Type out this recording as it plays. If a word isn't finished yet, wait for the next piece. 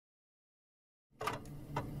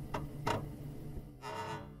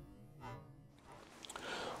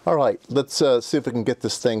All right, let's see if we can get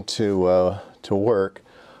this thing to work.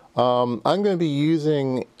 I'm going to be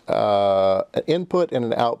using an input and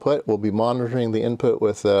an output. We'll be monitoring the input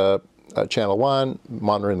with channel 1,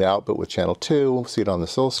 monitoring the output with channel 2. We'll see it on the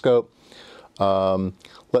oscilloscope.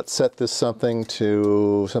 Let's set this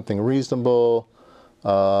to something reasonable.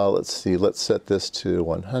 Let's see, let's set this to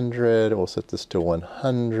 100. We'll set this to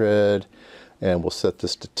 100. And we'll set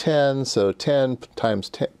this to 10. So 10 times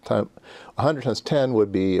 10 100 times 10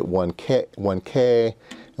 would be 1K. And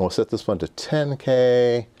we'll set this one to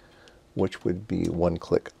 10K, which would be one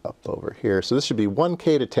click up over here. So this should be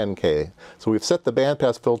 1K to 10K. So we've set the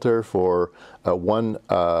bandpass filter for the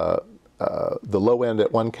low end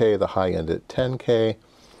at 1K, the high end at 10K.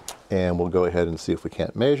 And we'll go ahead and see if we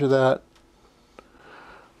can't measure that.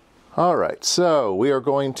 All right, so we are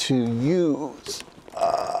going to use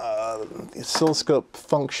the oscilloscope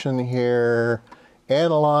function here,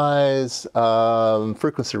 analyze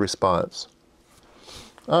frequency response.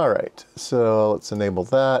 All right, so let's enable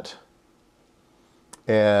that.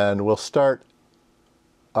 And we'll start,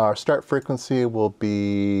 our start frequency will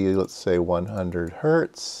be, let's say 100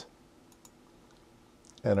 Hertz.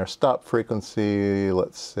 And our stop frequency,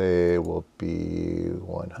 let's say, will be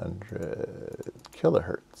 100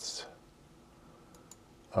 kilohertz.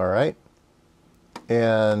 All right.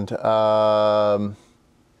 And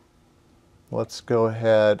let's go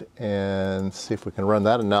ahead and see if we can run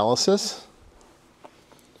that analysis.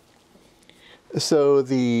 So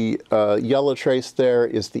the yellow trace there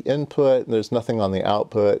is the input, and there's nothing on the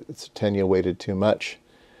output. It's attenuated too much.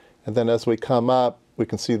 And then as we come up, we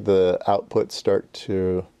can see the output start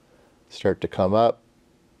to come up.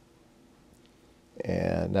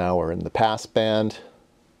 And now we're in the pass band.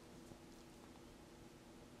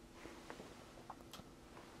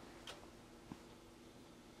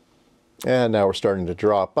 And now we're starting to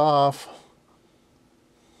drop off.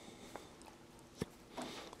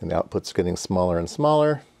 And the output's getting smaller and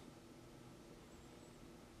smaller.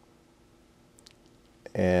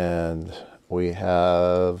 And we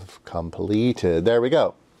have completed. There we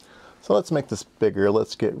go. So let's make this bigger.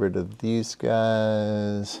 Let's get rid of these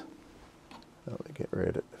guys. Let me get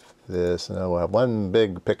rid of this. And then we'll have one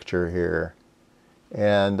big picture here.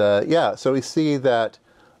 And yeah, so we see that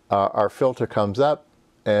our filter comes up.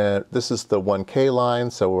 And this is the 1K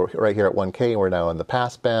line. So we're right here at 1K, and we're now in the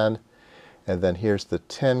pass band. And then here's the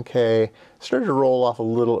 10K. Started to roll off a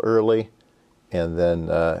little early, and then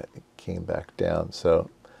it came back down. So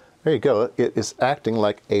there you go. It is acting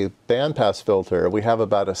like a bandpass filter. We have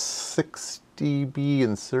about a 6 dB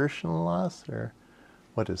insertion loss, or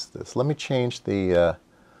what is this? Let me change the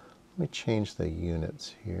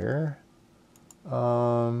units here. Oops,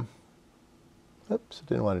 I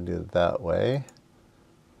didn't want to do it that way.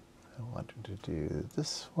 I wanted to do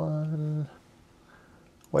this one.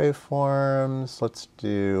 Waveforms, let's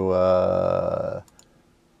do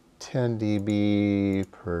 10 dB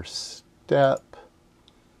per step,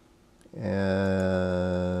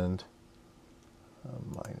 and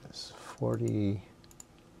minus 40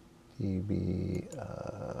 dB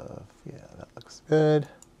of, yeah, that looks good.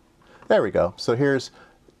 There we go. So here's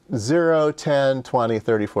 0, 10, 20,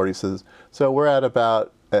 30, 40. So we're at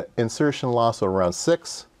about insertion loss of around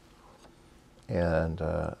 6. And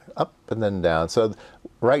up and then down. So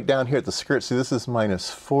right down here at the skirt, see, this is minus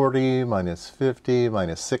 40, minus 50,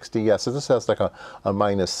 minus 60. Yeah, so this has like a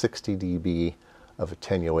minus 60 dB of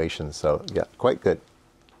attenuation. So yeah, quite good.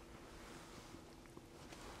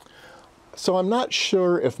 So I'm not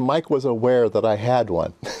sure if Mike was aware that I had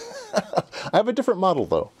one. I have a different model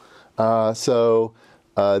though.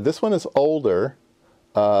 This one is older.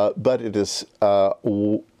 But it is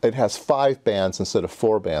it has 5 bands instead of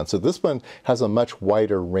 4 bands. So this one has a much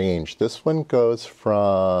wider range. This one goes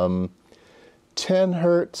from 10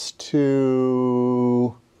 Hertz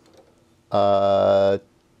to I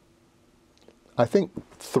think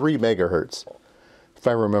 3 megahertz, if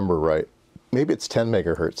I remember right. Maybe it's 10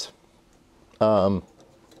 megahertz. Well,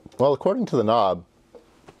 according to the knob,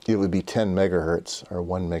 it would be 10 megahertz or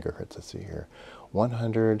 1 megahertz. Let's see here, 1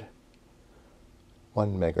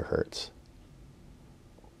 megahertz.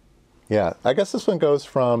 Yeah, I guess this one goes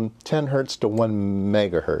from 10 hertz to 1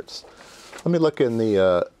 megahertz. Let me look in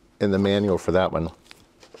the manual for that one.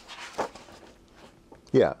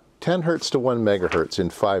 Yeah, 10 hertz to 1 megahertz in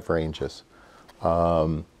 5 ranges.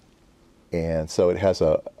 And so it has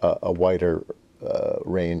a wider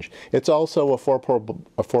range. It's also a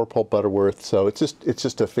 4-pole Butterworth, so it's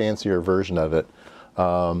just a fancier version of it.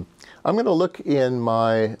 I'm going to look in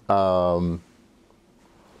my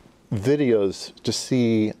videos to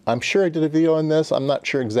see. I'm sure I did a video on this. I'm not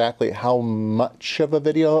sure exactly how much of a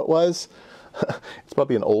video it was, It's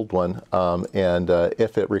probably an old one, and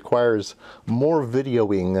if it requires more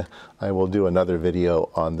videoing, I will do another video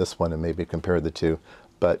on this one and maybe compare the two.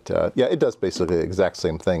 But yeah, it does basically the exact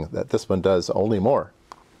same thing that this one does, only more.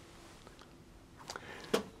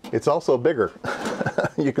 It's also bigger.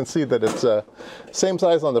 You can see that it's same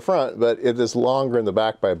size on the front, but it is longer in the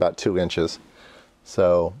back by about 2 inches.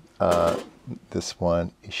 So this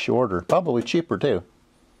one is shorter, probably cheaper too.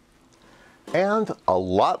 And a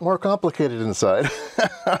lot more complicated inside.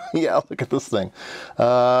 Yeah, look at this thing.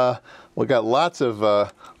 We got lots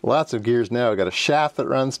of gears now. We got a shaft that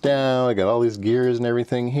runs down. We got all these gears and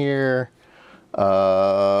everything here.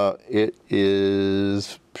 It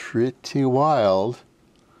is pretty wild.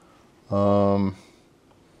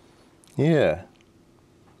 Yeah,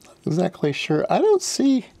 not exactly sure. I don't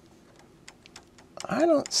see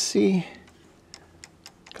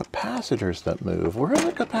capacitors that move. Where are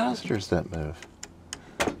the capacitors that move?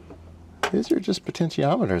 These are just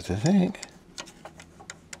potentiometers, I think.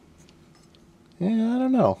 Yeah, I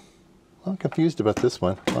don't know. I'm confused about this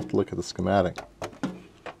one. I'll have to look at the schematic.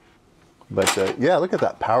 But yeah, look at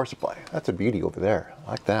that power supply. That's a beauty over there.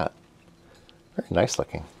 I like that. Very nice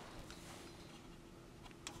looking.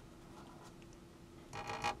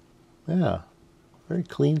 Yeah, very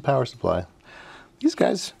clean power supply. These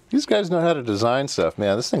guys know how to design stuff,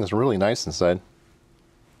 man. This thing is really nice inside.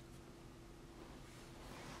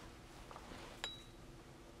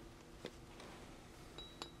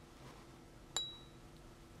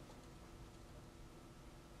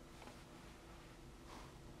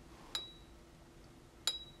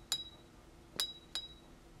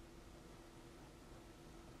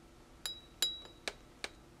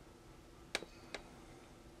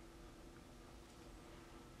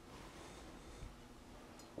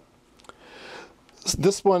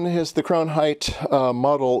 This one is the Krohn-Hite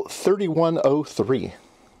Model 3103.